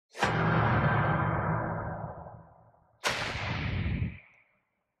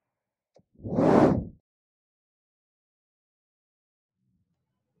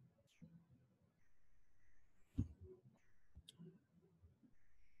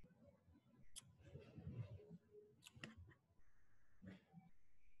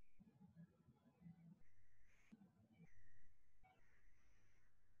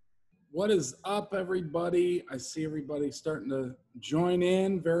What is up, everybody? I see everybody starting to join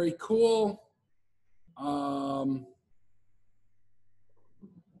in. Very cool. I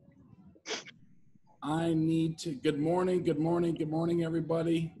need to, good morning,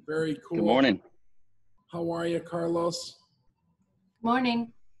 everybody. Very cool. Good morning. How are you, Carlos?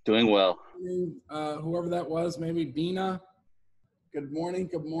 Morning. Doing well. Whoever that was, maybe Dina. Good morning,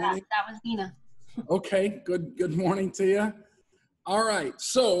 That was Dina. Okay, good morning to you. All right,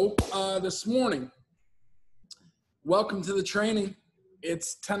 so this morning, welcome to the training.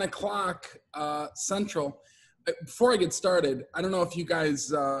 It's 10 o'clock Central. Before I get started, I don't know if you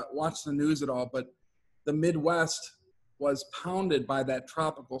guys watch the news at all, but the Midwest was pounded by that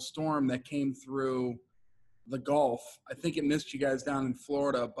tropical storm that came through the Gulf. I think it missed you guys down in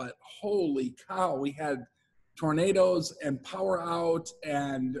Florida, but holy cow, we had tornadoes and power out,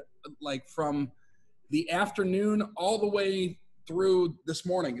 and like from the afternoon all the way through this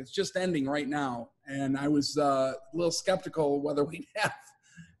morning. It's just ending right now. And I was a little skeptical whether we'd have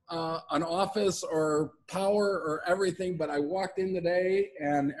an office or power or everything, but I walked in today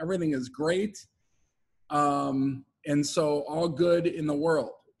and everything is great. And so all good in the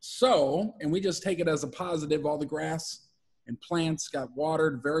world. So, and we just take it as a positive. All the grass and plants got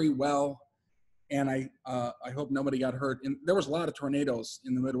watered very well. And I hope nobody got hurt. And there was a lot of tornadoes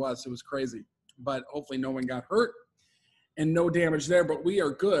in the Midwest. It was crazy, but hopefully no one got hurt and no damage there, but we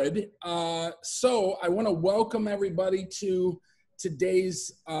are good. So I want to welcome everybody to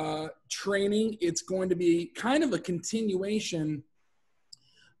today's training. It's going to be kind of a continuation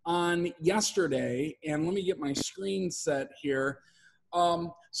on yesterday. And let me get my screen set here.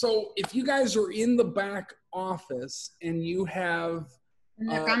 So if you guys are in the back office and you have,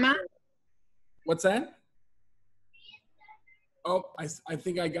 what's that? Oh, I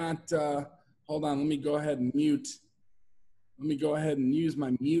think I got, hold on, let me go ahead and mute. Let me go ahead and use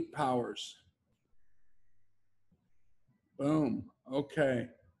my mute powers. Boom, okay.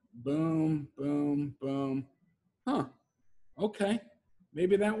 Boom, boom, boom. Huh, okay.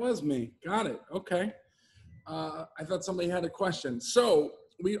 Maybe that was me. Got it, okay. I thought somebody had a question. So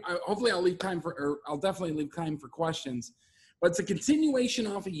hopefully I'll leave time for, or I'll definitely leave time for questions. But it's a continuation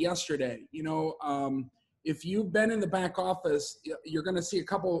off of yesterday. You know, if you've been in the back office, you're going to see a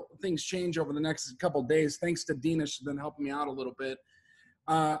couple things change over the next couple days. Thanks to Dina, she's been helping me out a little bit.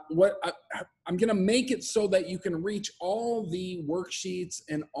 I'm going to make it so that you can reach all the worksheets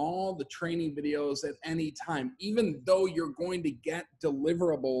and all the training videos at any time, even though you're going to get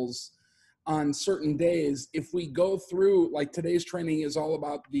deliverables on certain days. If we go through, like today's training is all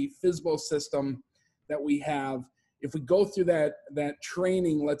about the FSBO system that we have. If we go through that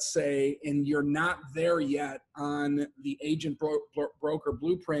training, let's say, and you're not there yet on the agent broker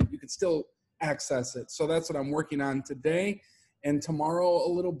blueprint, you can still access it. So that's what I'm working on today and tomorrow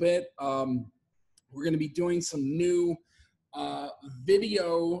a little bit. We're going to be doing some new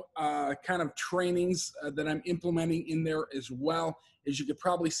video kind of trainings that I'm implementing in there as well. As you could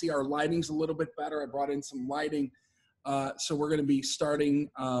probably see, our lighting's a little bit better. I brought in some lighting. So we're going to be starting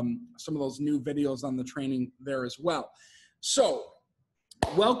some of those new videos on the training there as well. So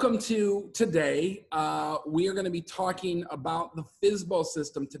welcome to today. We are going to be talking about the FSBO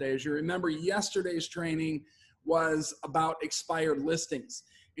system today. As you remember, yesterday's training was about expired listings.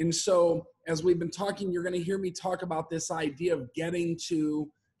 And so as we've been talking, you're going to hear me talk about this idea of getting to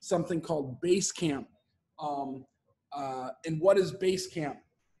something called Basecamp. And what is Basecamp?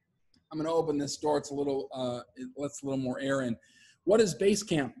 I'm going to open this door. It's a little, it lets a little more air in. What is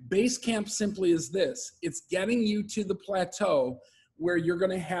Basecamp? Basecamp simply is this. It's getting you to the plateau where you're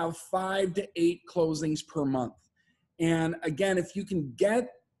going to have 5 to 8 closings per month. And again, if you can get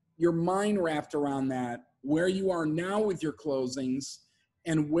your mind wrapped around that, where you are now with your closings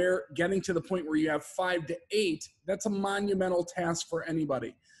and where getting to the point where you have 5 to 8, that's a monumental task for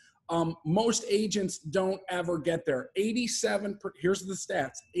anybody. Most agents don't ever get there. Here's the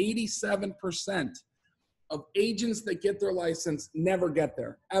stats, 87% of agents that get their license never get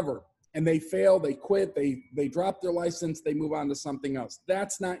there, ever. And they fail, they quit, they drop their license, they move on to something else.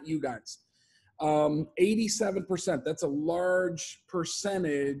 That's not you guys. 87%, that's a large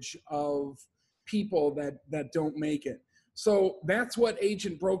percentage of people that don't make it. So that's what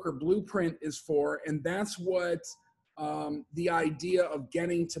Agent Broker Blueprint is for, and that's what the idea of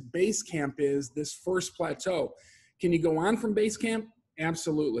getting to Basecamp is, this first plateau. Can you go on from Basecamp?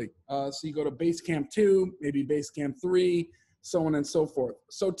 Absolutely. So you go to Basecamp 2, maybe Basecamp 3, so on and so forth.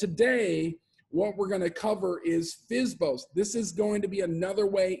 So today, what we're going to cover is FSBOs. This is going to be another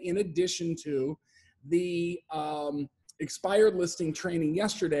way, in addition to the expired listing training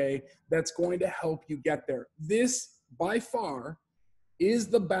yesterday, that's going to help you get there. This, by far, is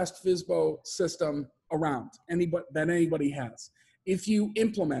the best FSBO system around that anybody has. If you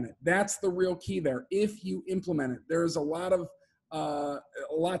implement it, that's the real key there. If you implement it, there's a lot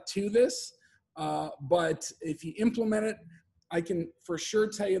to this, but if you implement it, I can for sure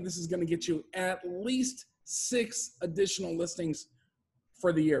tell you this is going to get you at least 6 additional listings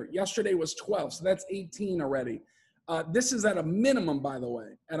for the year. Yesterday was 12, so that's 18 already. This is at a minimum, by the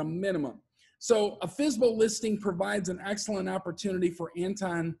way, at a minimum. So a FSBO listing provides an excellent opportunity for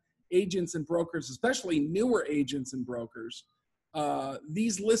Anton agents and brokers, especially newer agents and brokers.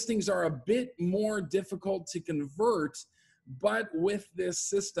 These listings are a bit more difficult to convert, but with this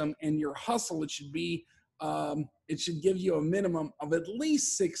system and your hustle, it should give you a minimum of at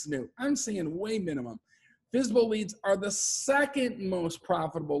least 6 new. I'm saying way minimum. FSBO leads are the second most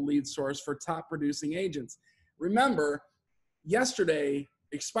profitable lead source for top producing agents. Remember, yesterday,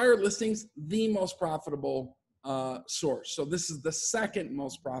 expired listings, the most profitable source. So this is the second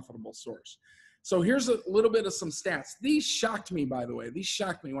most profitable source. So here's a little bit of some stats. These shocked me, by the way. These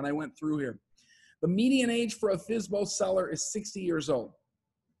shocked me when I went through here. The median age for a FSBO seller is 60 years old.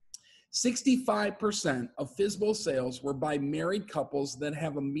 65% of FSBO sales were by married couples that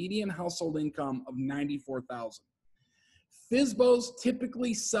have a median household income of $94,000. FSBOs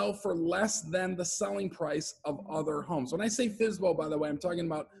typically sell for less than the selling price of other homes. When I say FSBO, by the way, I'm talking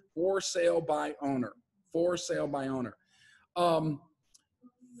about for sale by owner. For sale by owner.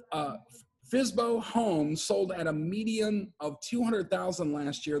 FSBO homes sold at a median of $200,000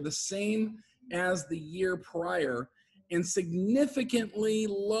 last year, the same as the year prior, and significantly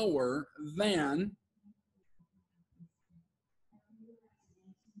lower than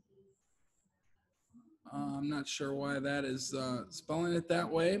I'm not sure why that is spelling it that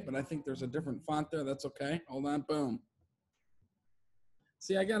way, but I think there's a different font there. That's okay. Hold on. Boom.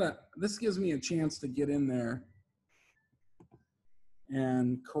 See, this gives me a chance to get in there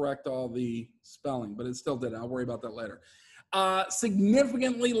and correct all the spelling, but it still did. I'll worry about that later.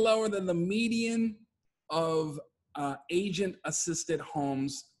 Significantly lower than the median of agent-assisted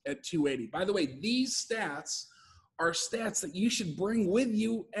homes at 280. By the way, these stats are stats that you should bring with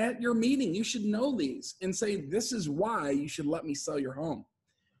you at your meeting. You should know these and say, this is why you should let me sell your home.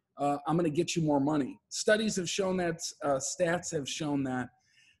 I'm going to get you more money. Studies have shown that, stats have shown that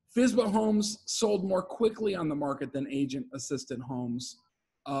FSBO homes sold more quickly on the market than agent-assisted homes.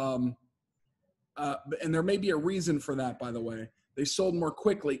 And there may be a reason for that, by the way. They sold more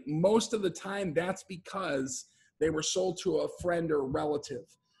quickly. Most of the time, that's because they were sold to a friend or relative.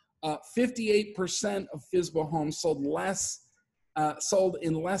 58% of FSBO homes sold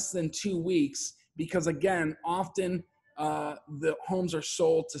in less than 2 weeks because, again, often the homes are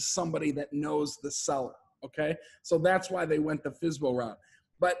sold to somebody that knows the seller, okay? So that's why they went the FSBO route.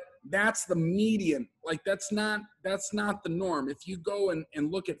 But that's the median. Like, that's not the norm. If you go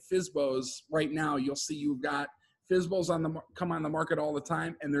and look at FSBOs right now, you'll see you've got FSBOs come on the market all the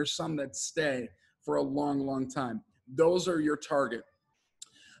time, and there's some that stay for a long, long time. Those are your target.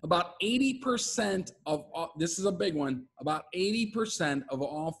 About 80% of all, this is a big one, about 80% of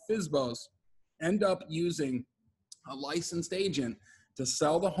all FSBOs end up using a licensed agent to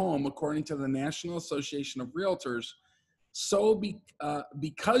sell the home, according to the National Association of Realtors. So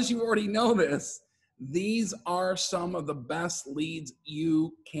because you already know this, these are some of the best leads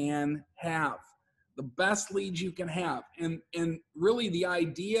you can have. The best leads you can have. And really the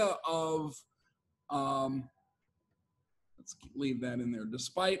idea of, let's leave that in there,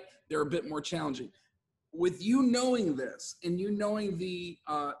 despite they're a bit more challenging. With you knowing this and you knowing the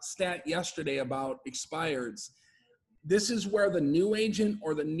stat yesterday about expireds, this is where the new agent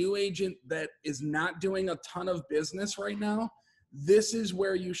or the new agent that is not doing a ton of business right now, this is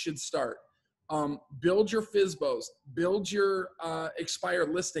where you should start. Build your FSBOs, build your expired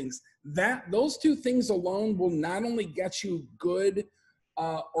listings. Those two things alone will not only get you good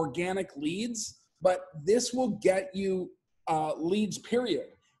organic leads, but this will get you leads, period.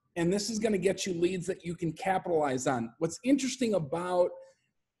 And this is going to get you leads that you can capitalize on. What's interesting about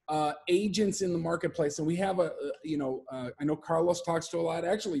agents in the marketplace, and we have I know Carlos talks to a lot.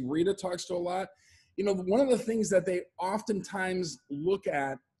 Actually, Rita talks to a lot. You know, one of the things that they oftentimes look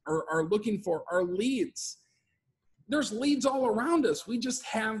at or are looking for are leads. There's leads all around us. We just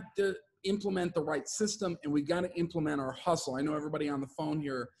have to implement the right system, and we got to implement our hustle. I know everybody on the phone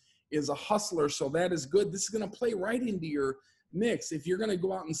here is a hustler, so that is good. This is going to play right into your mix. If you're going to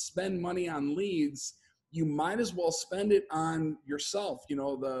go out and spend money on leads, you might as well spend it on yourself. You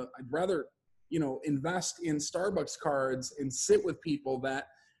know, I'd rather, invest in Starbucks cards and sit with people that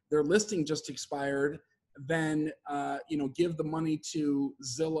their listing just expired than, give the money to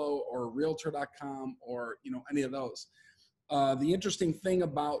Zillow or Realtor.com or, any of those. the interesting thing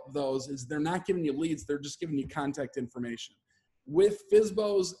about those is they're not giving you leads. They're just giving you contact information. With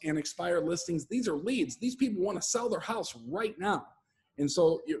FSBOs and expired listings, these are leads. These people want to sell their house right now. And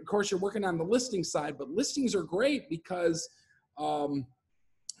so, of course, you're working on the listing side, but listings are great because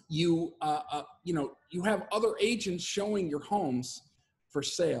you have other agents showing your homes for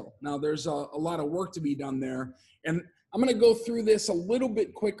sale. Now, there's a lot of work to be done there. And I'm going to go through this a little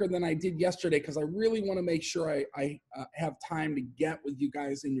bit quicker than I did yesterday because I really want to make sure I have time to get with you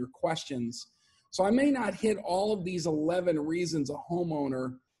guys in your questions. So I may not hit all of these 11 reasons a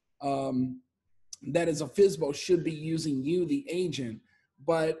homeowner that is a FSBO should be using you, the agent.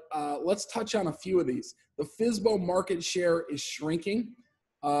 But let's touch on a few of these. The FSBO market share is shrinking.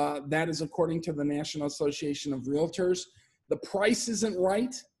 That is according to the National Association of Realtors. The price isn't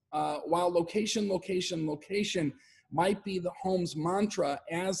right. While location might be the home's mantra,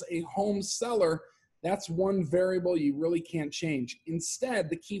 as a home seller, that's one variable you really can't change. Instead,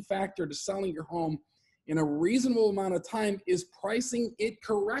 the key factor to selling your home in a reasonable amount of time is pricing it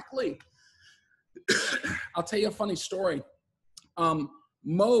correctly. I'll tell you a funny story.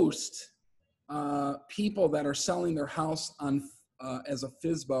 Most people that are selling their house on as a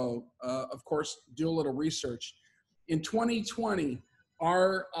FSBO, of course, do a little research. In 2020,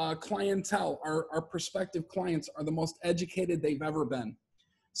 our clientele, our prospective clients are the most educated they've ever been.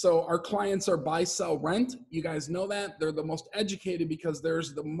 So our clients are buy, sell, rent. You guys know that. They're the most educated because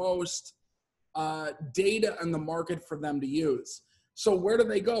there's the most data in the market for them to use. So where do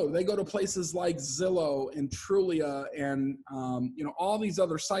they go? They go to places like Zillow and Trulia and all these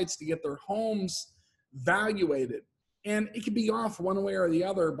other sites to get their homes valuated. And it could be off one way or the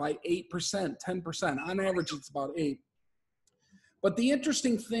other by 8%, 10%. On average, it's about 8%. But the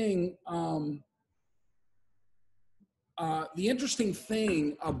interesting thing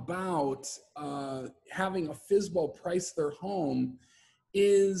about having a FSBO price their home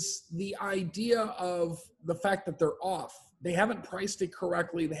is the idea of the fact that they're off. They haven't priced it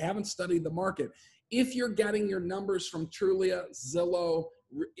correctly. They haven't studied the market. If you're getting your numbers from Trulia, Zillow,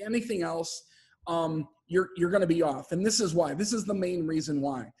 anything else, you're going to be off. And this is why. This is the main reason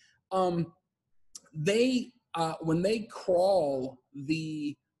why. When they crawl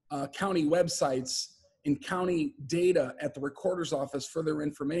the county websites and county data at the recorder's office for their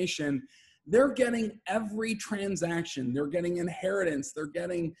information, they're getting every transaction. They're getting inheritance. They're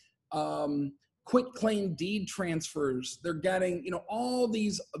getting quit claim deed transfers. They're getting, all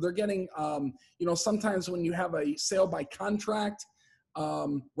these, they're getting, sometimes when you have a sale by contract,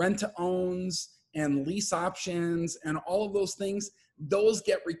 rent to owns and lease options and all of those things, those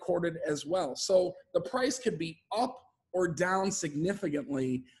get recorded as well. So the price could be up or down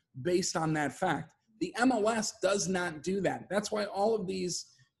significantly based on that fact. The MLS does not do that. That's why all of these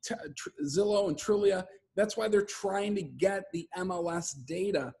Zillow and Trulia, that's why they're trying to get the MLS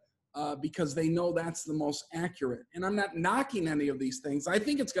data because they know that's the most accurate. And I'm not knocking any of these things. I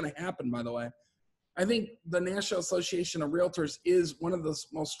think it's going to happen, by the way. I think the National Association of Realtors is one of the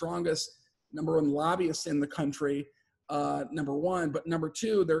most strongest, number one, lobbyists in the country, number one. But number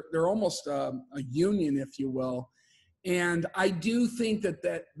two, they're almost a union, if you will. And I do think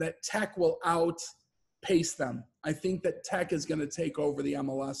that tech will outpace them. I think that tech is going to take over the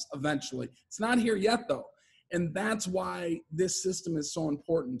MLS eventually. It's not here yet, though. And that's why this system is so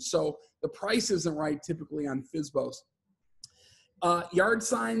important. So the price isn't right typically on FSBOs. Yard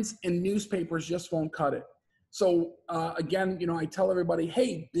signs and newspapers just won't cut it. So again, I tell everybody,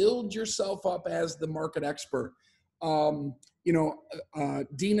 hey, build yourself up as the market expert.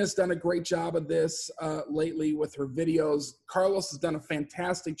 Dina's done a great job of this lately with her videos. Carlos has done a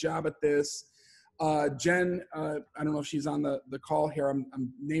fantastic job at this. Jen, I don't know if she's on the call here.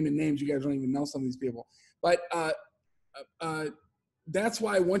 I'm naming names. You guys don't even know some of these people. But that's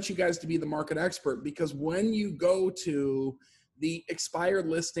why I want you guys to be the market expert, because when you go to the expired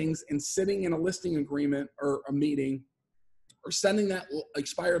listings and sitting in a listing agreement or a meeting or sending that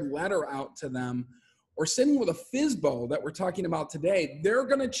expired letter out to them or sitting with a FSBO that we're talking about today, they're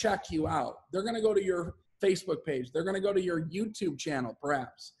going to check you out. They're going to go to your Facebook page. They're going to go to your YouTube channel,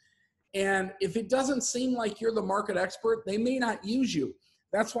 perhaps. And if it doesn't seem like you're the market expert, they may not use you.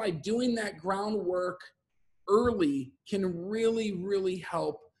 That's why doing that groundwork early can really, really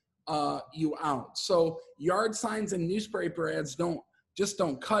help you out. So yard signs and newspaper ads don't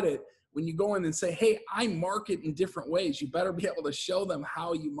cut it. When you go in and say, hey, I market in different ways, you better be able to show them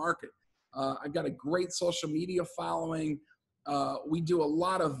how you market. I've got a great social media following. We do a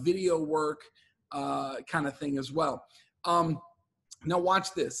lot of video work kind of thing as well. Now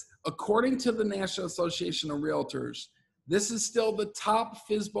watch this. According to the National Association of Realtors, this is still the top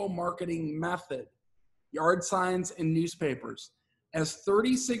FSBO marketing method. yard signs, and newspapers, as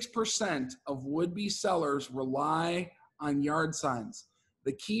 36% of would-be sellers rely on yard signs.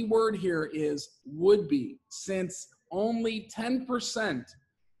 The key word here is would-be, since only 10%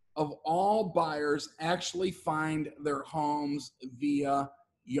 of all buyers actually find their homes via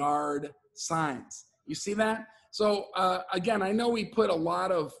yard signs. You see that? So again, I know we put a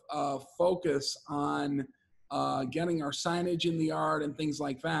lot of focus on getting our signage in the yard and things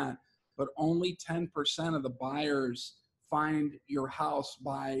like that, but only 10% of the buyers find your house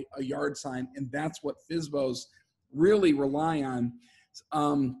by a yard sign, and that's what FSBOs really rely on.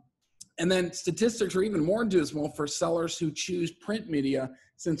 And then statistics are even more dismal for sellers who choose print media,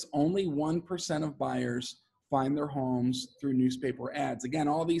 since only 1% of buyers find their homes through newspaper ads. Again,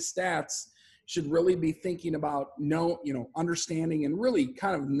 all these stats should really be thinking about understanding and really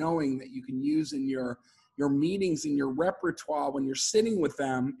kind of knowing that you can use in your meetings, in your repertoire when you're sitting with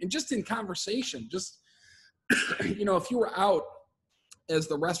them and just in conversation. Just if you were out as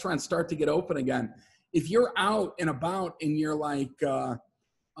the restaurants start to get open again, if you're out and about and you're like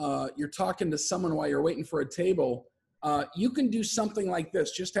you're talking to someone while you're waiting for a table, you can do something like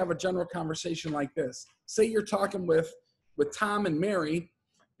this. Just have a general conversation like this. Say you're talking with Tom and Mary,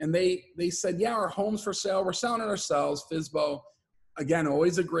 and they said, yeah, our home's for sale. We're selling it ourselves, FSBO. Again,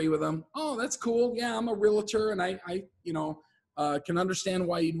 always agree with them. Oh, that's cool. Yeah, I'm a realtor, and I can understand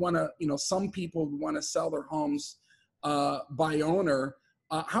why you'd want to, some people want to sell their homes by owner.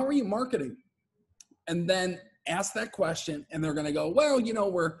 How are you marketing? And then ask that question, and they're going to go, well,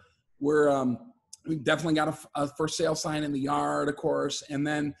 we've definitely got a for sale sign in the yard, of course. And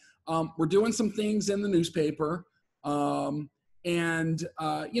then we're doing some things in the newspaper. And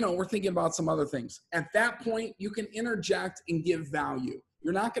we're thinking about some other things. At that point, you can interject and give value.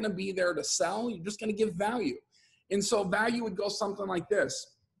 You're not going to be there to sell. You're just going to give value. And so value would go something like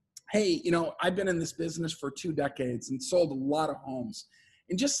this. Hey, I've been in this business for 2 decades and sold a lot of homes.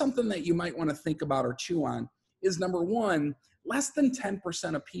 And just something that you might want to think about or chew on is, number one, less than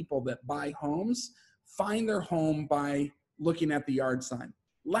 10% of people that buy homes find their home by looking at the yard sign.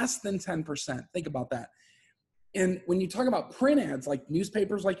 Less than 10%. Think about that. And when you talk about print ads, like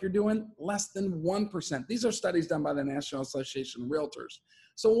newspapers, like you're doing, less than 1%. These are studies done by the National Association of Realtors.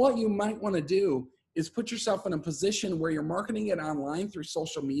 So what you might want to do is put yourself in a position where you're marketing it online through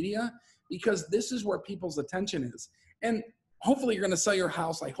social media, because this is where people's attention is. And hopefully you're going to sell your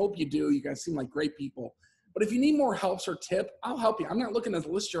house. I hope you do. You guys seem like great people. But if you need more helps or tip, I'll help you. I'm not looking to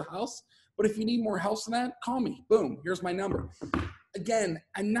list your house, but if you need more help than that, call me. Boom, here's my number. Again,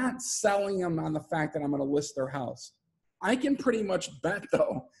 I'm not selling them on the fact that I'm going to list their house. I can pretty much bet,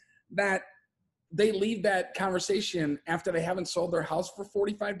 though, that they leave that conversation after they haven't sold their house for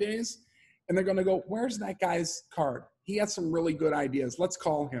 45 days, and they're going to go, where's that guy's card? He has some really good ideas. Let's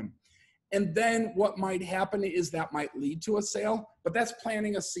call him. And then what might happen is that might lead to a sale, but that's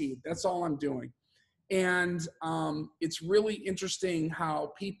planting a seed. That's all I'm doing. And it's really interesting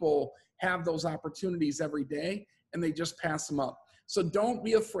how people have those opportunities every day and they just pass them up. So don't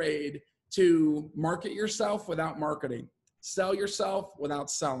be afraid to market yourself without marketing. Sell yourself without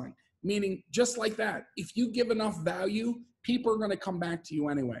selling. Meaning, just like that, if you give enough value, people are going to come back to you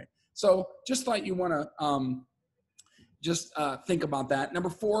anyway. So just thought you want to think about that. Number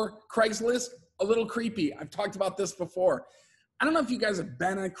 4, Craigslist, a little creepy. I've talked about this before. I don't know if you guys have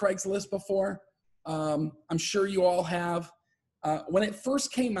been on Craigslist before. I'm sure you all have. When it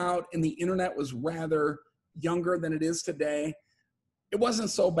first came out and the internet was rather younger than it is today, it wasn't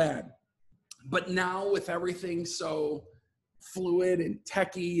so bad. But now with everything so fluid and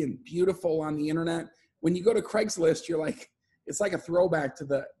techy and beautiful on the internet, when you go to Craigslist, you're like, it's like a throwback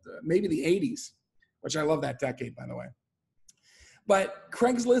to maybe the 80s, which I love that decade, by the way. But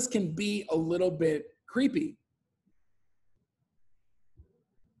Craigslist can be a little bit creepy.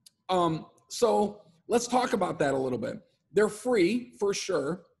 So let's talk about that a little bit. They're free for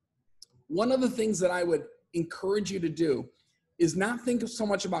sure. One of the things that I would encourage you to do is not think so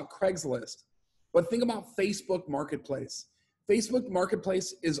much about Craigslist, but think about Facebook Marketplace. Facebook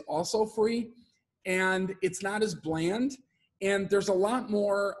Marketplace is also free, and it's not as bland, and there's a lot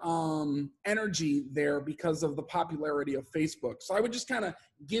more energy there because of the popularity of Facebook. So I would just kind of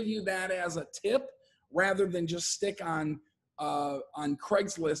give you that as a tip rather than just stick on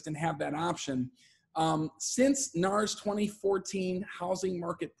Craigslist and have that option. Since NAR's 2014 housing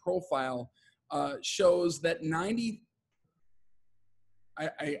market profile shows that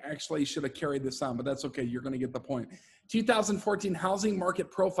I actually should have carried this on, but that's okay. You're going to get the point. 2014 housing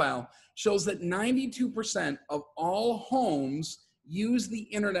market profile shows that 92% of all homes use the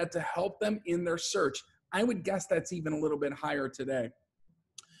internet to help them in their search. I would guess that's even a little bit higher today.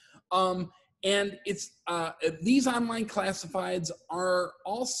 And it's these online classifieds are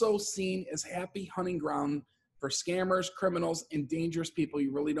also seen as happy hunting ground for scammers, criminals, and dangerous people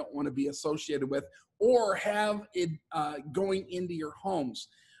you really don't want to be associated with or have it going into your homes.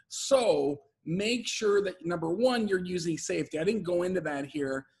 So make sure that, number one, you're using safety. I didn't go into that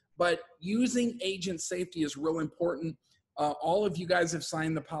here, but using agent safety is real important. All of you guys have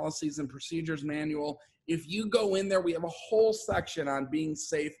signed the policies and procedures manual. If you go in there, we have a whole section on being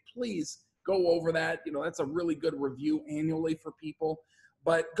safe. Please go over that. You know, that's a really good review annually for people.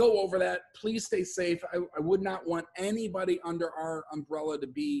 But go over that. Please stay safe. I would not want anybody under our umbrella to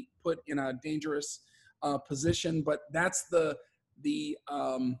be put in a dangerous position. But that's the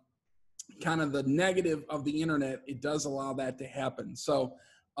kind of the negative of the internet. It does allow that to happen. So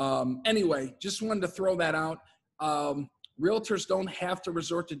anyway, just wanted to throw that out. Realtors don't have to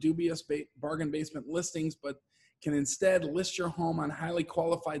resort to dubious bargain basement listings, but can instead list your home on highly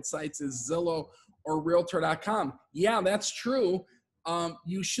qualified sites as Zillow or Realtor.com. Yeah, that's true.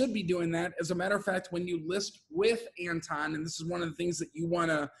 You should be doing that. As a matter of fact, when you list with Anton, and this is one of the things that you want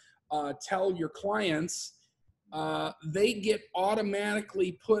to tell your clients, they get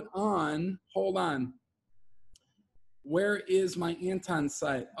automatically put on, hold on. Where is my Anton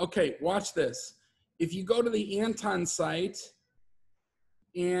site? Okay, watch this. If you go to the Anton site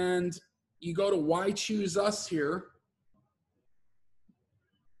and you go to Why Choose Us here,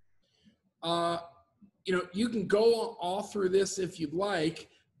 you know, you can go all through this if you'd like,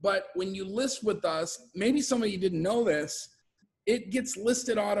 but when you list with us, maybe some of you didn't know this, it gets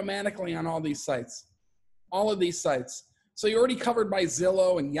listed automatically on all these sites, all of these sites. So you're already covered by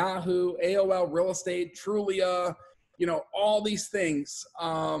Zillow and Yahoo, AOL Real Estate, Trulia, you know, all these things,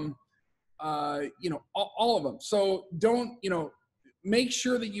 you know, all of them. So don't, you know, make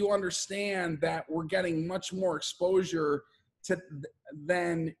sure that you understand that we're getting much more exposure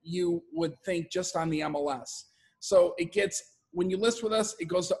than you would think just on the MLS. So it gets, when you list with us, it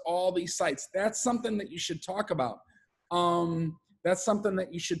goes to all these sites. That's something that you should talk about. That's something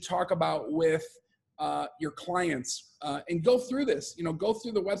that you should talk about with your clients and go through this, you know, go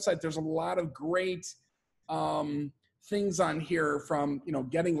through the website. There's a lot of great things on here, from, you know,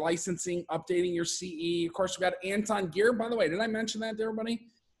 getting licensing, updating your CE. Of course, we got Anton gear. By the way, did I mention that to everybody?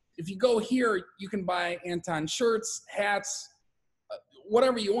 If you go here, you can buy Anton shirts, hats,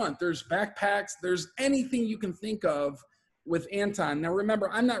 whatever you want. There's backpacks. There's anything you can think of with Anton. Now,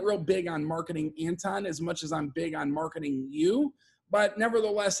 remember, I'm not real big on marketing Anton as much as I'm big on marketing you, but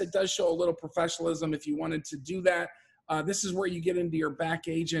nevertheless, it does show a little professionalism if you wanted to do that. This is where you get into your back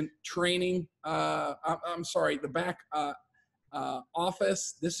agent training. I'm sorry, the back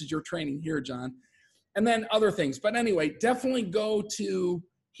office. This is your training here, John. And then other things. But anyway, definitely go to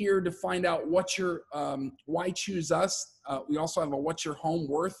here to find out what your, Why Choose Us. We also have a What's Your Home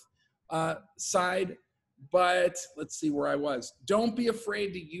Worth side. But let's see where I was. Don't be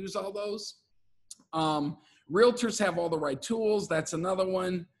afraid to use all those. Realtors have all the right tools. That's another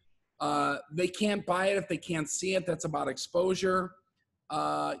one. They can't buy it if they can't see it. That's about exposure.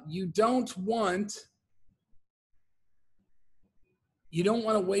 You don't want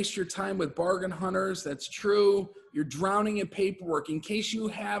to waste your time with bargain hunters. That's true. You're drowning in paperwork. In case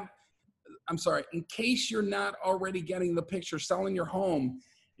you're not already getting the picture, selling your home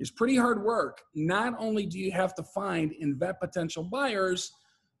is pretty hard work. Not only do you have to find and vet potential buyers,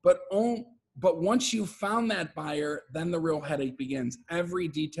 but once you've found that buyer, then the real headache begins. Every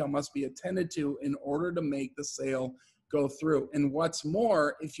detail must be attended to in order to make the sale go through. And what's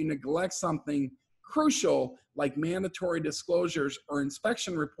more, if you neglect something crucial like mandatory disclosures or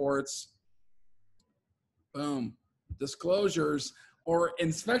inspection reports, disclosures or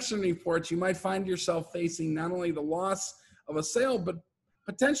inspection reports, you might find yourself facing not only the loss of a sale, but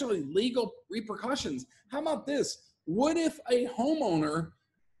potentially legal repercussions. How about this? What if a homeowner,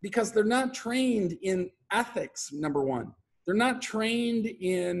 because they're not trained in ethics, number one, they're not trained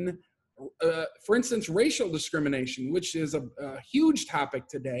in, for instance, racial discrimination, which is a huge topic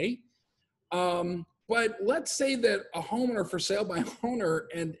today. But let's say that a homeowner for sale by owner,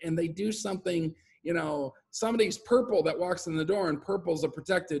 and they do something, you know, somebody's purple that walks in the door, and purple is a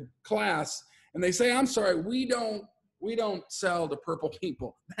protected class, and they say, I'm sorry, we don't sell to purple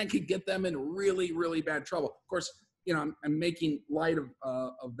people. That could get them in really, really bad trouble. Of course, you know, I'm making light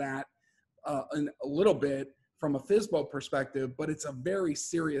of that a little bit from a FSBO perspective, but it's a very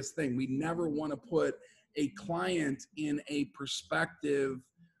serious thing. We never want to put a client in a perspective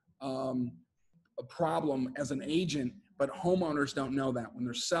a problem as an agent, but homeowners don't know that. When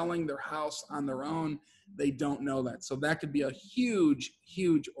they're selling their house on their own, they don't know that. So that could be a huge,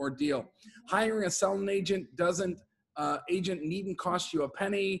 huge ordeal. Hiring a selling agent needn't cost you a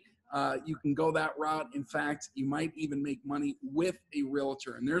penny. You can go that route. In fact, you might even make money with a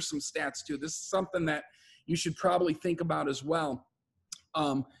realtor. And there's some stats too. This is something that you should probably think about as well.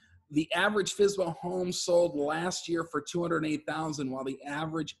 The average FSBO home sold last year for $208,000, while the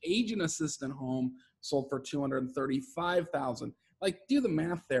average agent assistant home sold for $235,000. Like, do the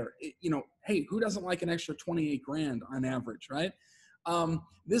math there. Hey, who doesn't like an extra 28 grand on average, right?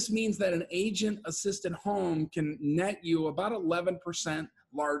 This means that an agent assisted home can net you about 11%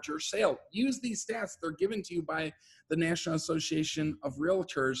 larger sale. Use these stats. They're given to you by the National Association of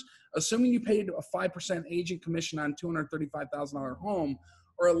Realtors. Assuming you paid a 5% agent commission on $235,000 home,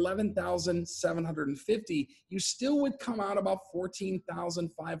 or $11,750, you still would come out about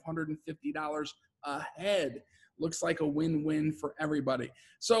 $14,550 ahead. Looks like a win-win for everybody.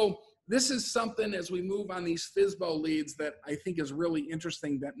 So this is something, as we move on these FSBO leads, that I think is really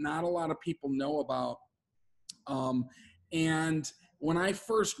interesting that not a lot of people know about. And when I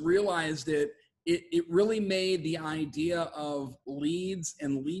first realized it, it really made the idea of leads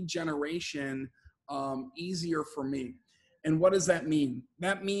and lead generation easier for me. And what does that mean?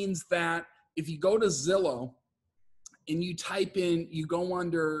 That means that if you go to Zillow and you type in, you go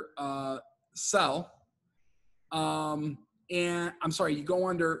under sell, and I'm sorry, you go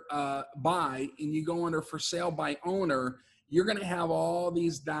under buy, and you go under for sale by owner, you're going to have all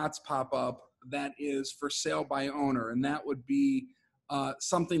these dots pop up that is for sale by owner. And that would be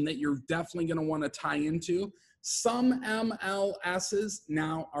something that you're definitely going to want to tie into. Some MLSs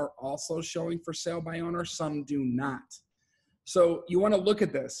now are also showing for sale by owner, some do not. So you want to look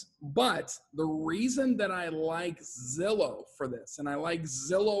at this. But the reason that I like Zillow for this, and I like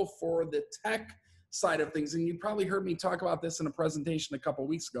Zillow for the tech side of things, and you probably heard me talk about this in a presentation a couple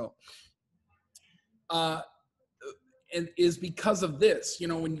weeks ago, is because of this.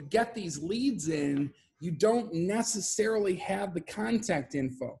 When you get these leads in, you don't necessarily have the contact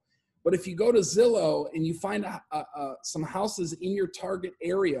info. But if you go to Zillow and you find some houses in your target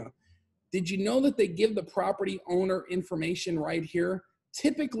area, did you know that they give the property owner information right here?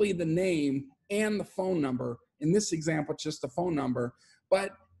 Typically the name and the phone number. In this example, it's just the phone number.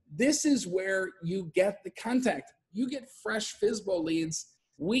 But this is where you get the contact. You get fresh FSBO leads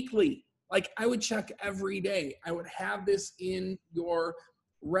weekly. Like, I would check every day. I would have this in your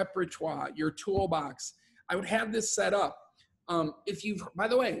repertoire, your toolbox. I would have this set up. By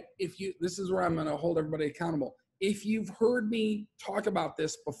the way, this is where I'm going to hold everybody accountable. If you've heard me talk about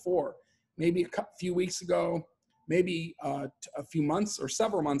this before, maybe a few weeks ago, maybe a few months or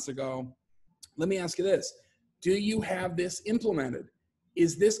several months ago, let me ask you this. Do you have this implemented?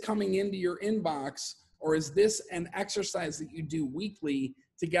 Is this coming into your inbox, or is this an exercise that you do weekly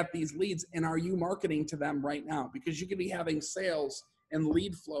to get these leads? And are you marketing to them right now? Because you could be having sales and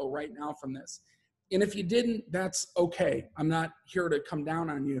lead flow right now from this. And if you didn't, that's okay. I'm not here to come down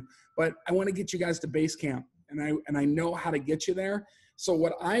on you, but I want to get you guys to base camp, and I know how to get you there. So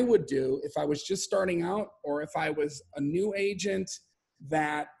what I would do if I was just starting out, or if I was a new agent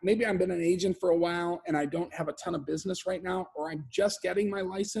that maybe I've been an agent for a while and I don't have a ton of business right now, or I'm just getting my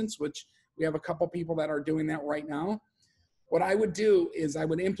license, which we have a couple people that are doing that right now. What I would do is I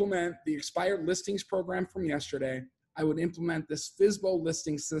would implement the expired listings program from yesterday. I would implement this FSBO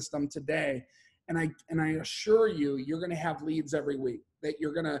listing system today. And I assure you, you're going to have leads every week that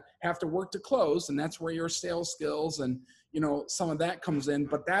you're going to have to work to close. And that's where your sales skills and, some of that comes in.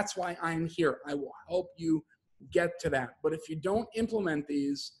 But that's why I'm here. I will help you get to that. But if you don't implement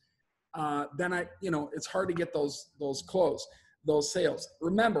these, then it's hard to get those close, those sales.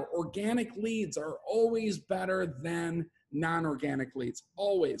 Remember, organic leads are always better than non-organic leads.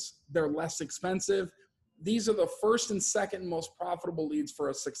 Always. They're less expensive. These are the first and second most profitable leads for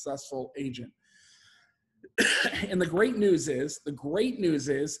a successful agent. And the great news is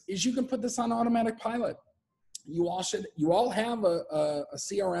you can put this on automatic pilot. You all have a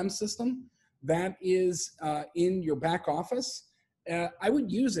CRM system that is in your back office. I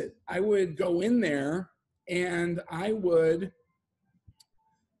would use it. I would go in there and I would,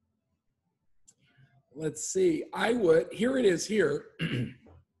 here it is here.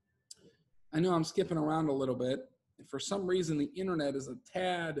 I know I'm skipping around a little bit. For some reason, the internet is a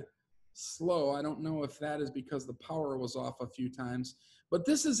tad slow. I don't know if that is because the power was off a few times, but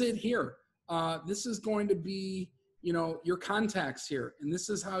this is it here. This is going to be, your contacts here. And this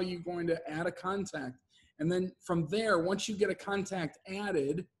is how you're going to add a contact. And then from there, once you get a contact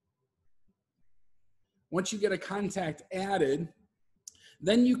added,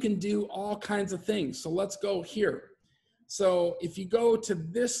 then you can do all kinds of things. So let's go here. So if you go to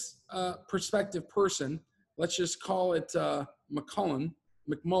this prospective person, let's just call it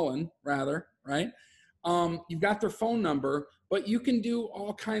McMullen rather, right? You've got their phone number, but you can do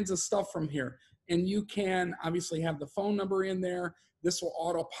all kinds of stuff from here. And you can obviously have the phone number in there. This will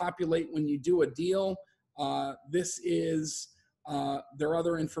auto-populate when you do a deal. This is their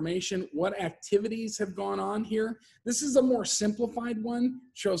other information. What activities have gone on here? This is a more simplified one.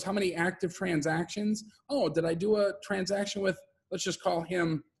 Shows how many active transactions. Oh, did I do a transaction with, let's just call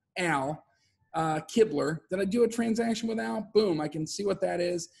him Al Kibler. Did I do a transaction with Al? Boom, I can see what that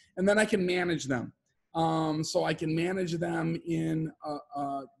is. And then I can manage them. So I can manage them in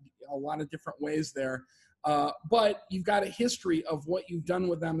a lot of different ways there. But you've got a history of what you've done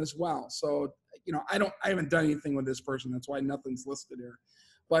with them as well. So, you know, I haven't done anything with this person. That's why nothing's listed here.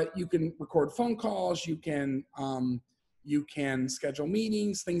 But you can record phone calls. You can schedule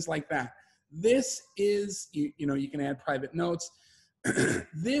meetings, things like that. This is, you know, you can add private notes.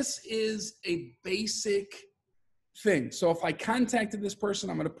 This is a basic thing. So if I contacted this person,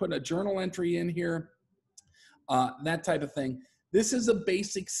 I'm going to put a journal entry in here, that type of thing. This is a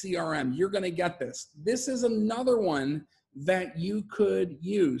basic CRM. You're going to get this. This is another one that you could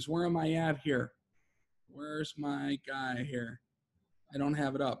use. Where am I at here? Where's my guy here? I don't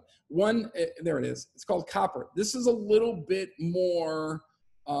have it up. There it is. It's called Copper. This is a little bit more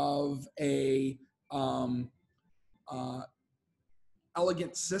of a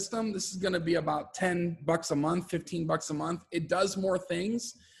elegant system. This is going to be about $10 a month, $15 a month. It does more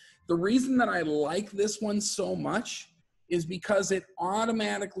things. The reason that I like this one so much is because it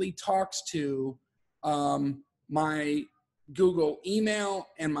automatically talks to my Google email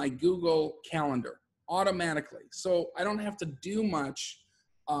and my Google Calendar automatically. So I don't have to do much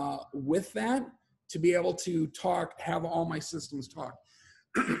with that to be able to have all my systems talk.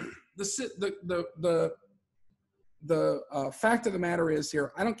 The fact of the matter is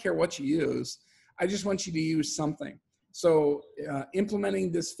here, I don't care what you use. I just want you to use something. So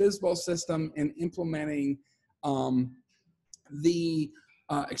implementing this FSBO system and implementing the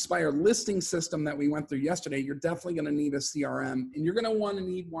expired listing system that we went through yesterday, you're definitely going to need a CRM, and you're going to want to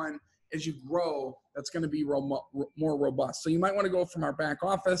need one as you grow that's going to be more robust. So you might want to go from our back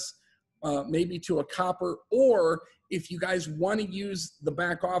office maybe to a Copper, or if you guys want to use the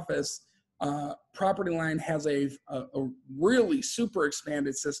back office, Property Line has a really super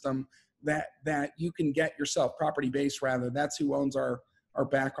expanded system that you can get yourself, Property Base rather. That's who owns our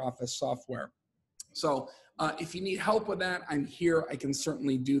back office software. So if you need help with that, I'm here. I can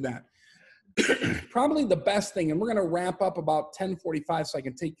certainly do that. Probably the best thing, and we're going to wrap up about 10:45 so I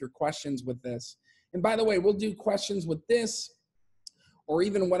can take your questions with this. And by the way, we'll do questions with this or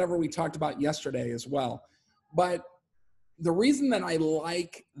even whatever we talked about yesterday as well. But the reason that I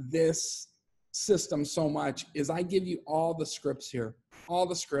like this system so much is I give you all the scripts here, all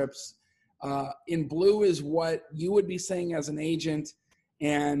the scripts. In blue is what you would be saying as an agent.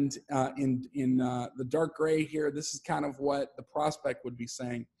 And in the dark gray here, this is kind of what the prospect would be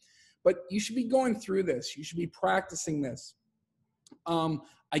saying. But you should be going through this. You should be practicing this.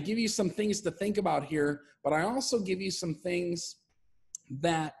 I give you some things to think about here, but I also give you some things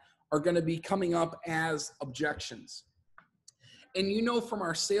that are going to be coming up as objections. And you know from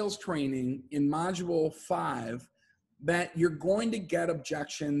our sales training in Module 5 that you're going to get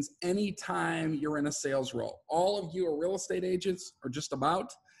objections anytime you're in a sales role. All of you are real estate agents, or just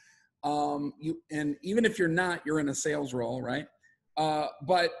about. And even if you're not, you're in a sales role, right?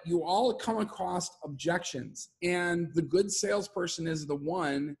 But you all come across objections. And the good salesperson is the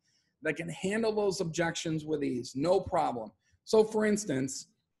one that can handle those objections with ease, no problem. So for instance,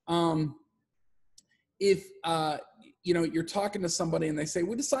 if you're talking to somebody and they say,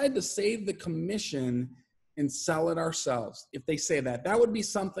 we decided to save the commission and sell it ourselves. If they say that, that would be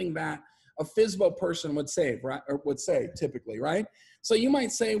something that a FSBO person would say, right? Or would say typically, right? So you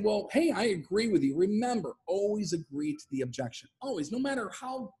might say, well, hey, I agree with you. Remember, always agree to the objection. Always, no matter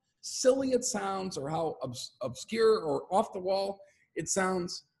how silly it sounds or how obscure or off the wall it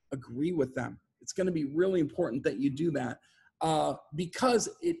sounds, agree with them. It's going to be really important that you do that because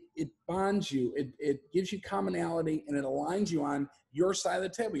it bonds you. It gives you commonality and it aligns you on your side of the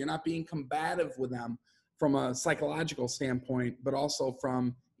table. You're not being combative with them from a psychological standpoint, but also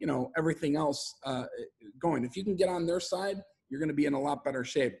from, everything else going. If you can get on their side, you're going to be in a lot better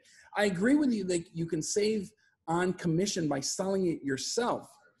shape. I agree with you that you can save on commission by selling it yourself.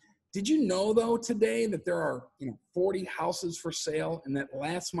 Did you know, though, today that there are 40 houses for sale and that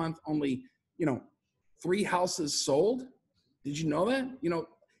last month only 3 houses sold? Did you know that?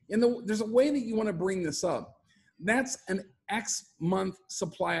 There's a way that you want to bring this up. That's an X month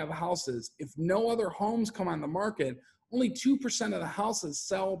supply of houses. If no other homes come on the market, only 2% of the houses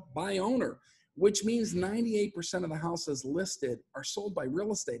sell by owner, which means 98% of the houses listed are sold by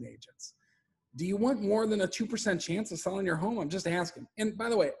real estate agents. Do you want more than a 2% chance of selling your home? I'm just asking. And by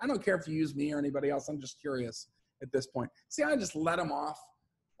the way, I don't care if you use me or anybody else. I'm just curious at this point. See, I just let them off.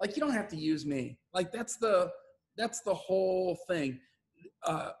 Like, you don't have to use me. Like, that's the whole thing.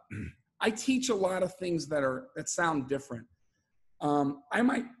 I teach a lot of things that sound different. I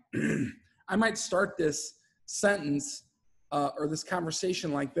might I might start this sentence or this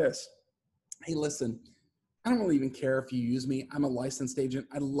conversation like this. Hey, listen, I don't really even care if you use me. I'm a licensed agent.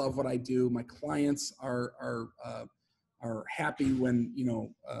 I love what I do. My clients are happy when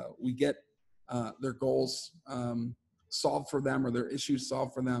we get their goals solved for them or their issues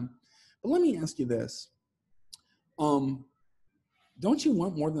solved for them. But let me ask you this: don't you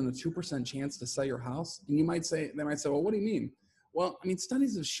want more than a 2% chance to sell your house? And they might say, well, what do you mean? Well, I mean,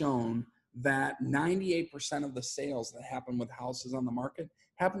 studies have shown that 98% of the sales that happen with houses on the market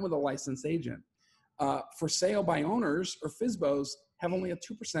happen with a licensed agent. For sale by owners or FSBOs have only a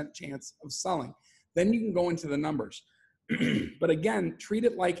 2% chance of selling. Then you can go into the numbers. But again, treat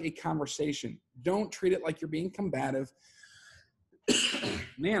it like a conversation. Don't treat it like you're being combative.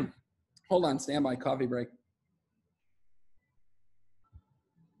 Man, hold on, standby, coffee break.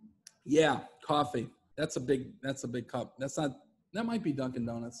 Yeah, coffee. That's a big cup. That might be Dunkin'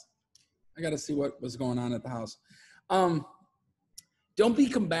 Donuts. I got to see what was going on at the house. Don't be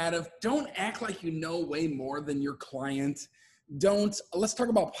combative. Don't act like you know way more than your client. Let's talk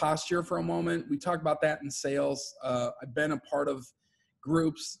about posture for a moment. We talk about that in sales. I've been a part of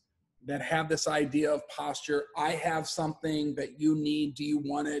groups that have this idea of posture. I have something that you need. Do you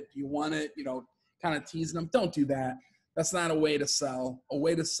want it? Do you want it? Kind of teasing them. Don't do that. That's not a way to sell. A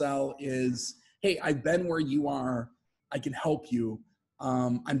way to sell is, hey, I've been where you are. I can help you.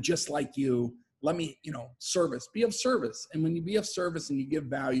 I'm just like you. Let me, service. Be of service. And when you be of service and you give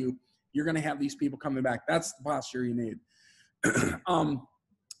value, you're going to have these people coming back. That's the posture you need.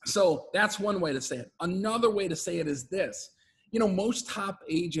 So that's one way to say it. Another way to say it is this. Most top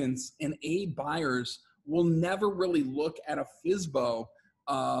agents and buyers will never really look at a FSBO.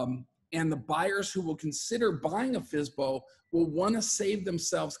 And the buyers who will consider buying a FSBO will want to save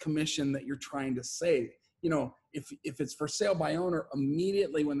themselves commission that you're trying to save. If it's for sale by owner,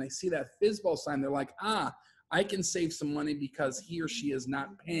 immediately when they see that FSBO sign, they're like, I can save some money because he or she is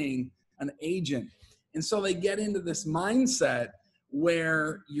not paying an agent. And so they get into this mindset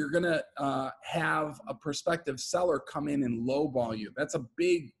where you're going to have a prospective seller come in and lowball you. That's a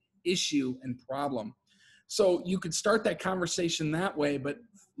big issue and problem. So you could start that conversation that way, but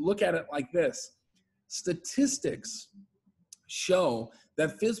look at it like this. Statistics show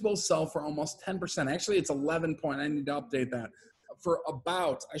that FSBOs sell for almost 10%. Actually, it's 11 point. I need to update that. For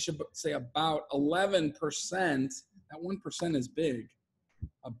about 11%. That 1% is big.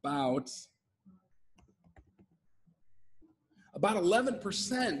 About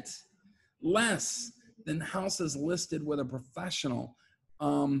 11% less than houses listed with a professional.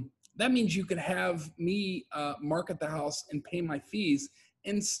 That means you could have me market the house and pay my fees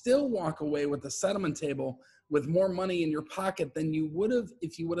and still walk away with the settlement table with more money in your pocket than you would have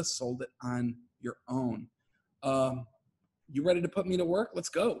if you would have sold it on your own. You ready to put me to work? Let's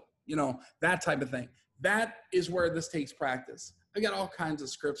go. That type of thing. That is where this takes practice. I got all kinds of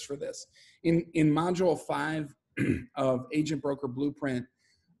scripts for this. In module 5 of Agent Broker Blueprint,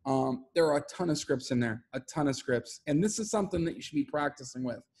 there are a ton of scripts in there, a ton of scripts. And this is something that you should be practicing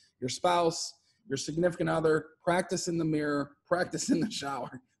with your spouse, your significant other. Practice in the mirror, practice in the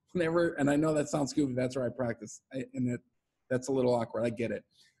shower. Whenever, and I know that sounds goofy. That's where I practice. That's a little awkward. I get it.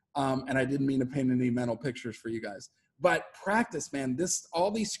 And I didn't mean to paint any mental pictures for you guys. But practice, man.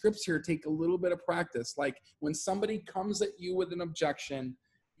 All these scripts here take a little bit of practice. Like when somebody comes at you with an objection,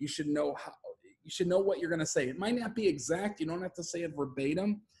 you should know what you're going to say. It might not be exact. You don't have to say it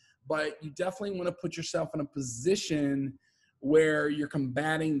verbatim, but you definitely want to put yourself in a position where you're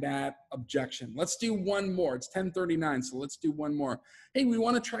combating that objection. Let's do one more. It's 10:39, so let's do one more. Hey, we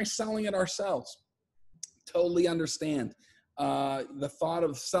want to try selling it ourselves. Totally understand the thought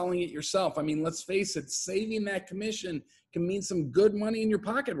of selling it yourself. I mean, let's face it, saving that commission can mean some good money in your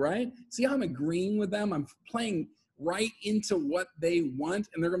pocket, right? See how I'm agreeing with them? I'm playing right into what they want,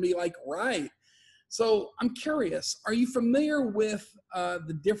 and they're going to be like, right. So I'm curious, are you familiar with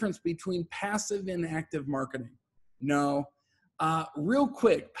the difference between passive and active marketing? No. Real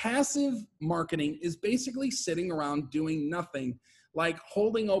quick, passive marketing is basically sitting around doing nothing, like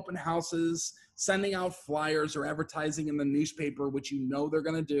holding open houses, sending out flyers or advertising in the newspaper, which they're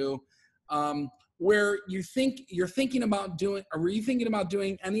going to do, where you're thinking about doing, were you thinking about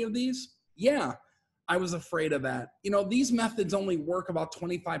doing any of these? Yeah, I was afraid of that. These methods only work about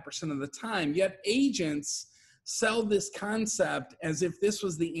 25% of the time, yet agents sell this concept as if this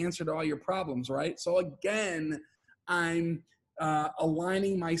was the answer to all your problems, right? So again, I'm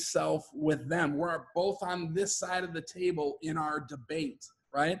aligning myself with them. We're both on this side of the table in our debate,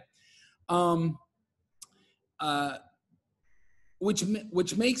 right?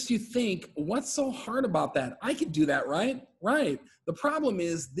 Which makes you think, what's so hard about that? I could do that, right? Right. The problem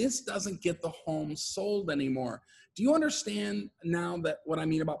is this doesn't get the home sold anymore. Do you understand now that what I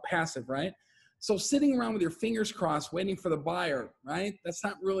mean about passive, right? So sitting around with your fingers crossed, waiting for the buyer, right? That's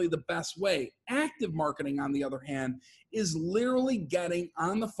not really the best way. Active marketing, on the other hand, is literally getting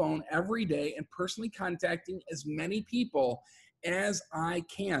on the phone every day and personally contacting as many people as I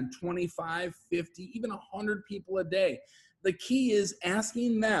can, 25, 50, even 100 people a day. The key is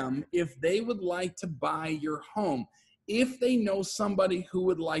asking them if they would like to buy your home, if they know somebody who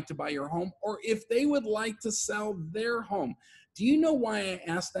would like to buy your home, or if they would like to sell their home. Do you know why I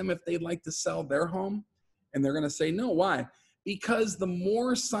asked them if they'd like to sell their home? And they're going to say no. Why? Because the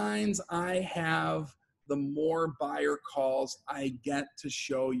more signs I have, the more buyer calls I get to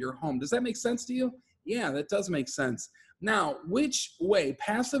show your home. Does that make sense to you? Yeah, that does make sense. Now, which way,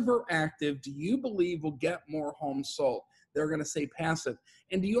 passive or active, do you believe will get more homes sold? They're going to say passive.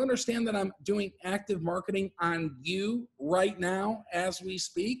 And do you understand that I'm doing active marketing on you right now as we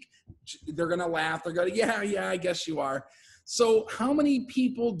speak? They're going to laugh. They're going to, yeah, I guess you are. So how many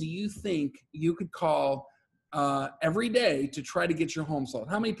people do you think you could call every day to try to get your home sold?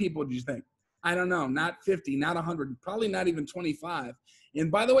 How many people do you think? I don't know, not 50, not 100, probably not even 25. And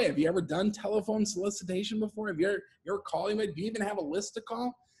by the way, have you ever done telephone solicitation before? Have you ever calling? Do you even have a list to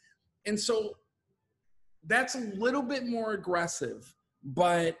call? And so that's a little bit more aggressive,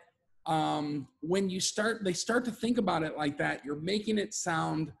 but when they start to think about it like that, you're making it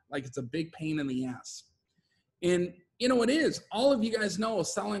sound like it's a big pain in the ass. And you know, it is. All of you guys know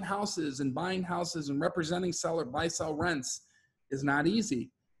selling houses and buying houses and representing buy, sell, rents is not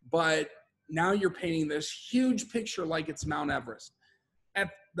easy. But now you're painting this huge picture like it's Mount Everest. At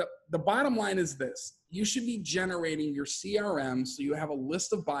the bottom line is this: you should be generating your CRM so you have a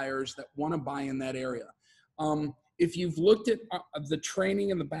list of buyers that want to buy in that area. If you've looked at the training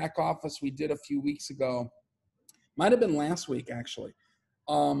in the back office we did a few weeks ago, might have been last week actually,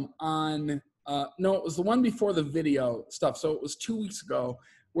 no, it was the one before the video stuff. So it was 2 weeks ago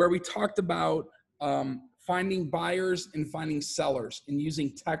where we talked about finding buyers and finding sellers and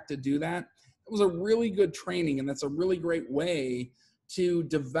using tech to do that. It was a really good training, and that's a really great way to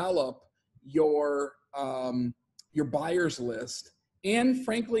develop your buyers list and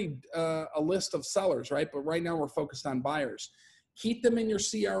frankly, a list of sellers, right? But right now we're focused on buyers. Keep them in your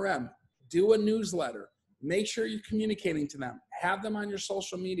CRM, do a newsletter, make sure you're communicating to them, have them on your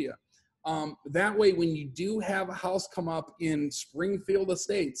social media. That way, when you do have a house come up in Springfield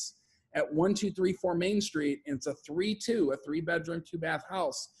Estates at 1234 Main Street, and it's a 3-2, a 3-bedroom, 2-bath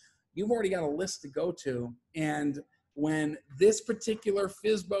house, you've already got a list to go to. And when this particular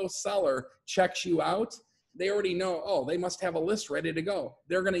FSBO seller checks you out, they already know, oh, they must have a list ready to go.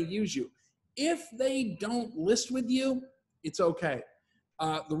 They're going to use you. If they don't list with you, it's okay.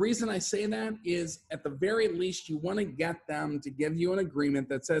 The reason I say that is at the very least, you want to get them to give you an agreement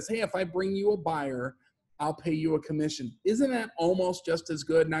that says, hey, if I bring you a buyer, I'll pay you a commission. Isn't that almost just as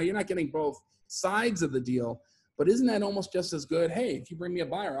good? Now, you're not getting both sides of the deal, but isn't that almost just as good? Hey, if you bring me a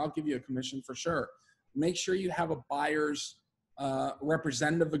buyer, I'll give you a commission for sure. Make sure you have a buyer's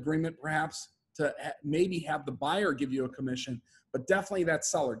representative agreement, perhaps, to maybe have the buyer give you a commission, but definitely that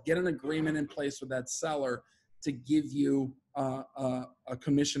seller. Get an agreement in place with that seller to give you a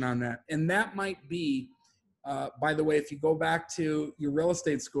commission on that. And that might be, by the way, if you go back to your real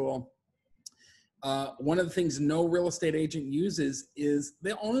estate school, one of the things no real estate agent uses is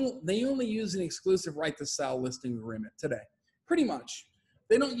they only use an exclusive right to sell listing agreement today, pretty much.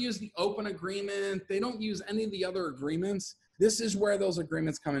 They don't use the open agreement. They don't use any of the other agreements. This is where those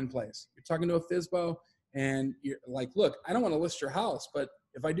agreements come in place. You're talking to a FSBO and you're like, look, I don't want to list your house, but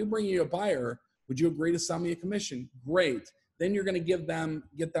if I do bring you a buyer, would you agree to sell me a commission? Great. Then you're going to get them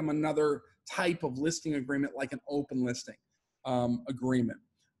another type of listing agreement, like an open listing agreement.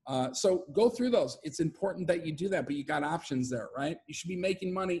 So go through those. It's important that you do that, but you got options there, right? You should be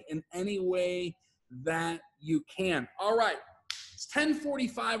making money in any way that you can. All right. It's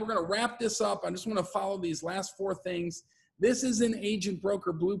 10:45. We're going to wrap this up. I just want to follow these last 4 things. This is an agent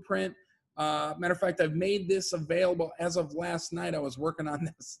broker blueprint. Matter of fact, I've made this available as of last night. I was working on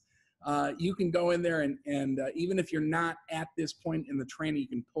this. You can go in there and even if you're not at this point in the training, you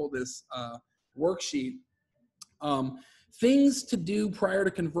can pull this worksheet. Things to do prior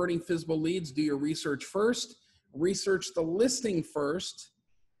to converting FSBO leads: do your research first. Research the listing first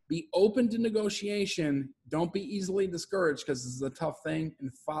Be open to negotiation. Don't be easily discouraged because this is a tough thing, and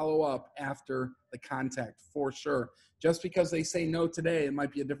follow up after the contact for sure. Just because they say no today, it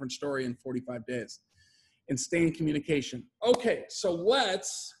might be a different story in 45 days. And stay in communication. Okay, so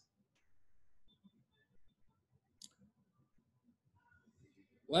let's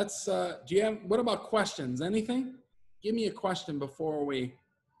do you have, what about questions? Anything? Give me a question before we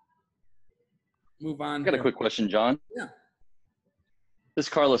move on I got here. a quick question, John. Yeah. This is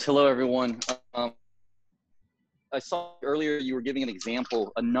Carlos. Hello, everyone. I saw earlier you were giving an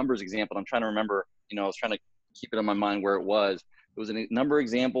example, a numbers example. I'm trying to remember, I was trying to keep it in my mind where it was. It was a number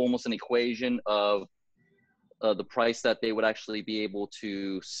example, almost an equation of the price that they would actually be able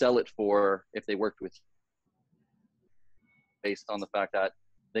to sell it for if they worked with you, based on the fact that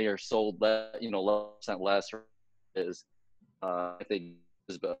they are sold less, 11% less is if they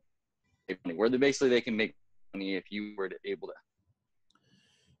where they basically they can make money if you were able to.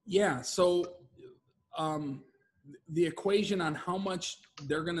 Yeah. So the equation on how much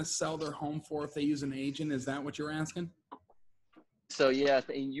they're going to sell their home for if they use an agent, is that what you're asking? So yeah,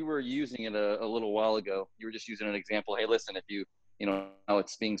 and you were using it a little while ago. You were just using an example. Hey, listen, if now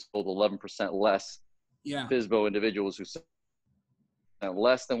it's being sold 11% less. Yeah. FSBO individuals who sell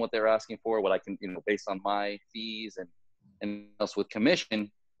less than what they're asking for, what I can, based on my fees and else with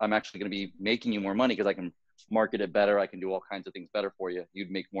commission, I'm actually going to be making you more money because I can market it better. I can do all kinds of things better for you.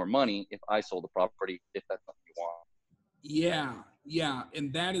 You'd make more money if I sold the property, if that's something you want. Yeah. Yeah.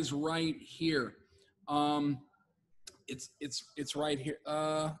 And that is right here. It's right here.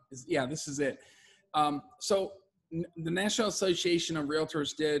 Yeah, this is it. So the National Association of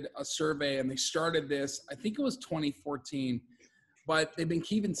Realtors did a survey, and they started this, I think it was 2014, but they've been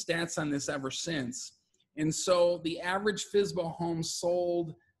keeping stats on this ever since. And so the average FSBO home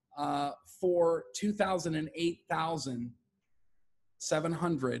sold for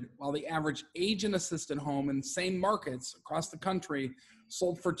 $208,700, while the average agent-assisted home in the same markets across the country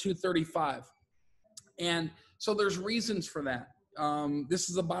sold for $235,000. And so there's reasons for that. This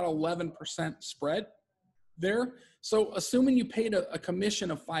is about 11% spread there. So assuming you paid a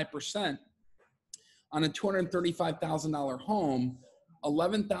commission of 5% on a $235,000 home,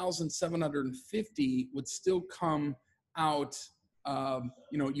 $11,750 would still come out.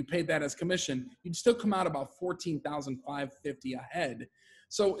 You paid that as commission. You'd still come out about $14,550 ahead.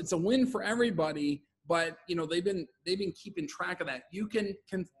 So it's a win for everybody. But they've been keeping track of that. You can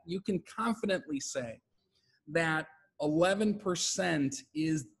confidently say that 11%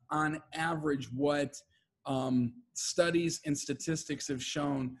 is on average what studies and statistics have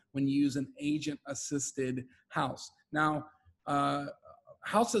shown when you use an agent-assisted house. Now,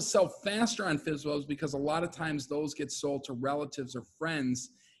 houses sell faster on FSBOs because a lot of times those get sold to relatives or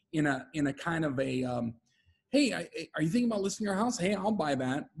friends in a kind of a, hey, are you thinking about listing your house? Hey, I'll buy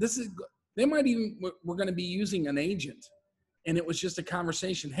that. We're going to be using an agent. And it was just a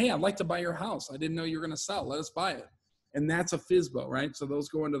conversation. Hey, I'd like to buy your house. I didn't know you were going to sell. Let us buy it. And that's a FSBO, right? So those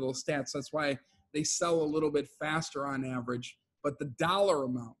go into those stats. That's why they sell a little bit faster on average. But the dollar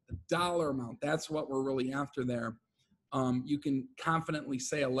amount, that's what we're really after there. You can confidently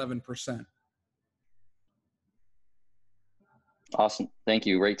say 11%. Awesome. Thank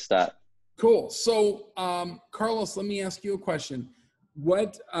you. Great stat. Cool. So, Carlos, let me ask you a question.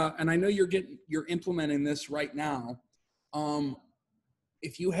 And I know you're implementing this right now.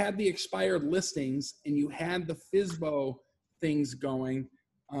 If you had the expired listings and you had the FSBO things going,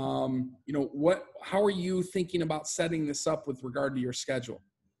 how are you thinking about setting this up with regard to your schedule?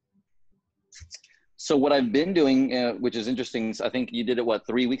 So what I've been doing, which is interesting, I think you did it,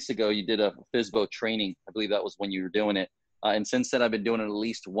 3 weeks ago, you did a FSBO training. I believe that was when you were doing it. And since then I've been doing it at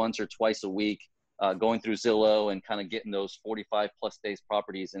least once or twice a week, going through Zillow and kind of getting those 45 plus days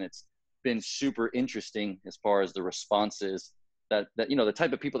properties. And it's been super interesting as far as the responses that the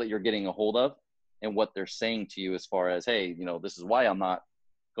type of people that you're getting a hold of and what they're saying to you as far as, hey, this is why I'm not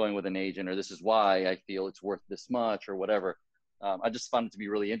going with an agent, or this is why I feel it's worth this much or whatever. I just found it to be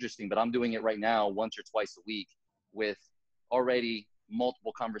really interesting, but I'm doing it right now once or twice a week with already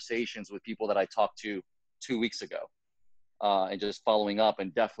multiple conversations with people that I talked to 2 weeks ago, and just following up,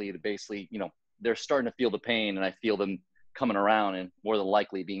 and definitely basically, they're starting to feel the pain, and I feel them coming around, and more than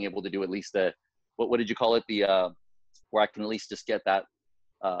likely being able to do at least what did you call it? Where I can at least just get that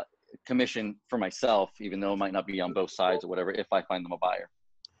commission for myself, even though it might not be on both sides or whatever, if I find them a buyer.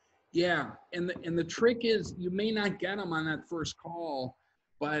 Yeah, and the trick is you may not get them on that first call,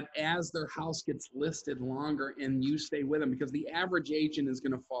 but as their house gets listed longer and you stay with them, because the average agent is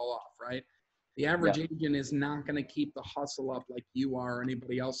going to fall off, right? The average agent is not going to keep the hustle up like you are or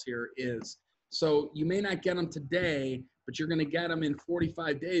anybody else here is. So you may not get them today, but you're going to get them in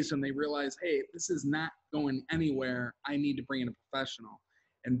 45 days when they realize, hey, this is not going anywhere. I need to bring in a professional.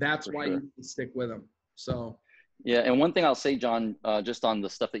 And that's For why sure. you need to stick with them. So, Yeah, and one thing I'll say, John, just on the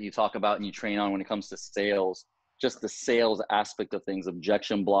stuff that you talk about and you train on when it comes to sales, just the sales aspect of things,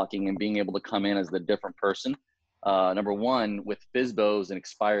 objection blocking, and being able to come in as the different person. Number one, with FSBOs and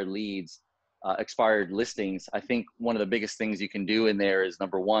expired leads, expired listings, I think one of the biggest things you can do in there is,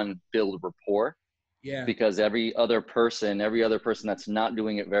 number one, build rapport. yeah, Because every other person that's not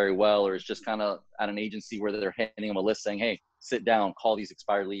doing it very well, or is just kind of at an agency where they're handing them a list saying, hey, sit down, call these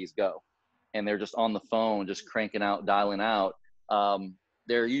expired leads, go. And they're just on the phone, just cranking out, dialing out.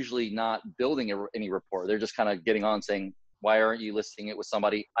 They're usually not building any rapport. They're just kind of getting on saying, why aren't you listing it with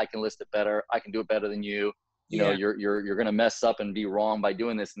somebody? I can list it better. I can do it better than you. You know, yeah, you're going to mess up and be wrong by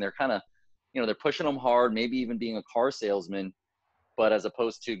doing this. And they're kind of, they're pushing them hard, maybe even being a car salesman, but as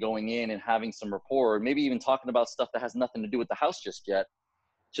opposed to going in and having some rapport, maybe even talking about stuff that has nothing to do with the house just yet,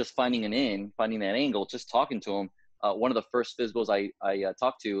 just finding that angle, just talking to them. One of the first FSBOs I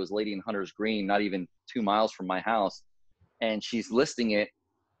talked to was a lady in Hunter's Green, not even 2 miles from my house. And she's listing it.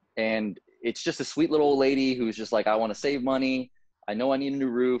 And it's just a sweet little old lady who's just like, I want to save money. I know I need a new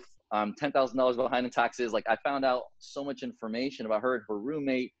roof. I'm $10,000 behind in taxes. Like, I found out so much information about her, her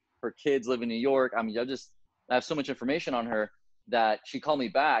roommate, her kids live in New York. I mean, I have so much information on her that she called me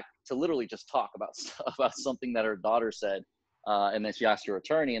back to literally just talk about stuff, about something that her daughter said. And then she asked her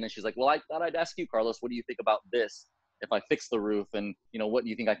attorney, and then she's like, well, I thought I'd ask you, Carlos, what do you think about this if I fix the roof? And, what do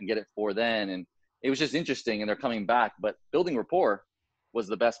you think I can get it for then? And it was just interesting, and they're coming back. But building rapport was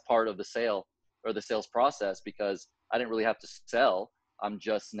the best part of the sale or the sales process, because I didn't really have to sell. I'm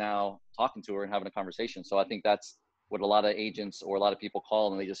just now talking to her and having a conversation. So I think that's what a lot of agents or a lot of people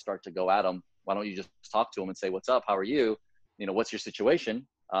call, and they just start to go at them. Why don't you just talk to them and say, what's up? How are you? What's your situation?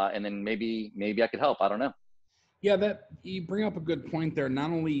 And then maybe I could help. I don't know. yeah, that you bring up a good point there. Not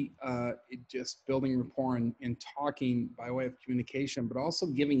only just building rapport and talking by way of communication, but also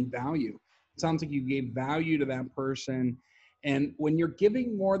giving value. It sounds like you gave value to that person. And when you're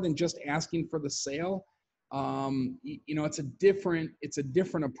giving more than just asking for the sale, it's a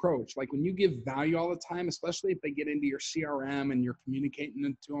different approach. Like when you give value all the time, especially if they get into your CRM and you're communicating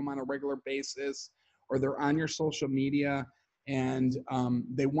to them on a regular basis, or they're on your social media, and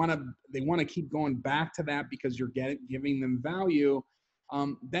they want to keep going back to that because you're giving them value,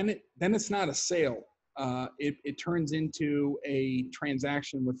 then it's not a sale. It turns into a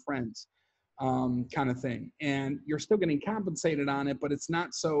transaction with friends, kind of thing, and you're still getting compensated on it, but it's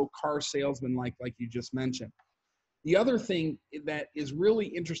not so car salesman like you just mentioned. The other thing that is really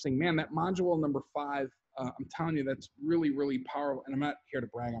interesting, man, that module number 5, I'm telling you, that's really, really powerful. And I'm not here to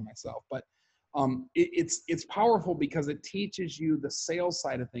brag on myself, but it's powerful because it teaches you the sales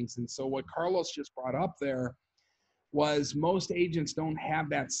side of things. And so what Carlos just brought up there was, most agents don't have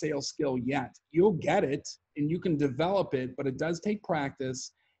that sales skill yet. You'll get it and you can develop it, but it does take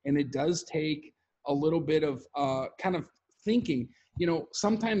practice, and it does take a little bit of kind of thinking.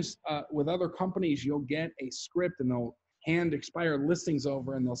 Sometimes with other companies, you'll get a script and they'll hand expired listings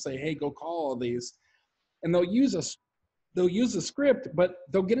over and they'll say, hey, go call all these. And they'll use a script, but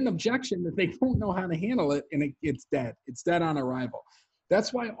they'll get an objection that they don't know how to handle it, and it's dead. It's dead on arrival.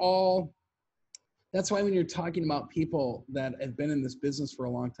 That's why when you're talking about people that have been in this business for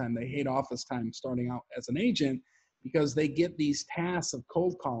a long time, they hate office time starting out as an agent, because they get these tasks of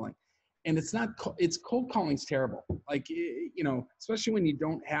cold calling. And it's cold calling's terrible. Like, especially when you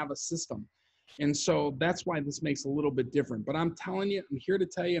don't have a system. And so that's why this makes a little bit different. But I'm telling you, I'm here to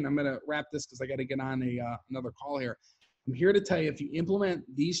tell you, and I'm going to wrap this because I got to get on another call here. I'm here to tell you, if you implement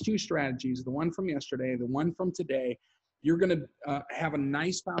these 2 strategies, the one from yesterday, the one from today, you're going to have a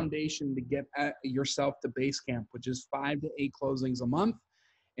nice foundation to get yourself to base camp, which is 5 to 8 closings a month.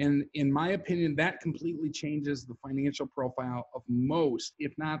 And in my opinion, that completely changes the financial profile of most,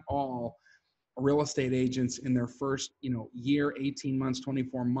 if not all, real estate agents in their first, year, 18 months,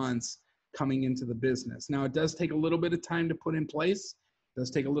 24 months coming into the business. Now, it does take a little bit of time to put in place. It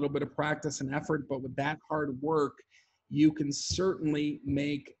does take a little bit of practice and effort, but with that hard work, you can certainly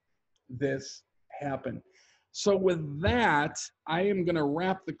make this happen. So with that, I am going to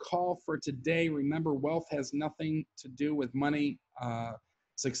wrap the call for today. Remember, wealth has nothing to do with money.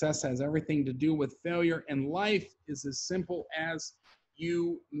 Success has everything to do with failure, and life is as simple as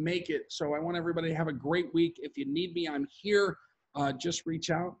you make it. So I want everybody to have a great week. If you need me, I'm here. Just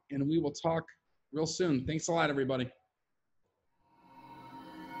reach out and we will talk real soon. Thanks a lot, everybody.